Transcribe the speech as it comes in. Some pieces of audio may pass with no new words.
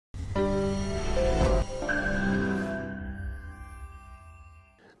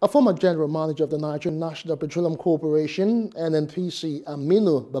A former general manager of the Nigerian National Petroleum Corporation, NNPC,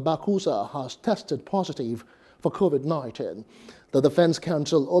 Aminu Babakusa, has tested positive for COVID-19. The defense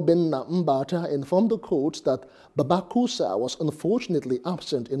counsel Obinna Mbata informed the court that Babakusa was unfortunately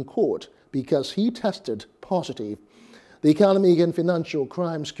absent in court because he tested positive. The Economic and Financial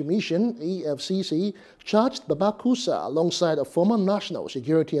Crimes Commission, EFCC, charged Babakusa alongside a former National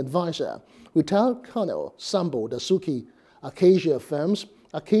Security Advisor, retired Colonel Sambo Dasuki, Acacia Firms,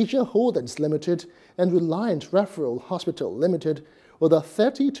 Acacia Holdings Limited, and Reliant Referral Hospital Limited with a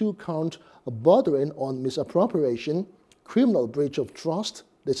 32-count bordering on misappropriation, criminal breach of trust,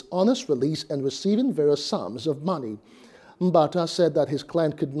 dishonest release, and receiving various sums of money. Mbata said that his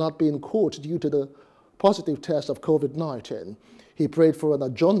client could not be in court due to the positive test of COVID-19. He prayed for an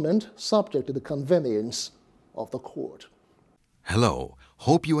adjournment subject to the convenience of the court. Hello,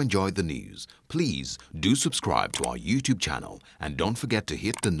 hope you enjoyed the news. Please do subscribe to our YouTube channel and don't forget to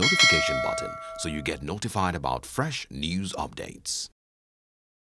hit the notification button so you get notified about fresh news updates.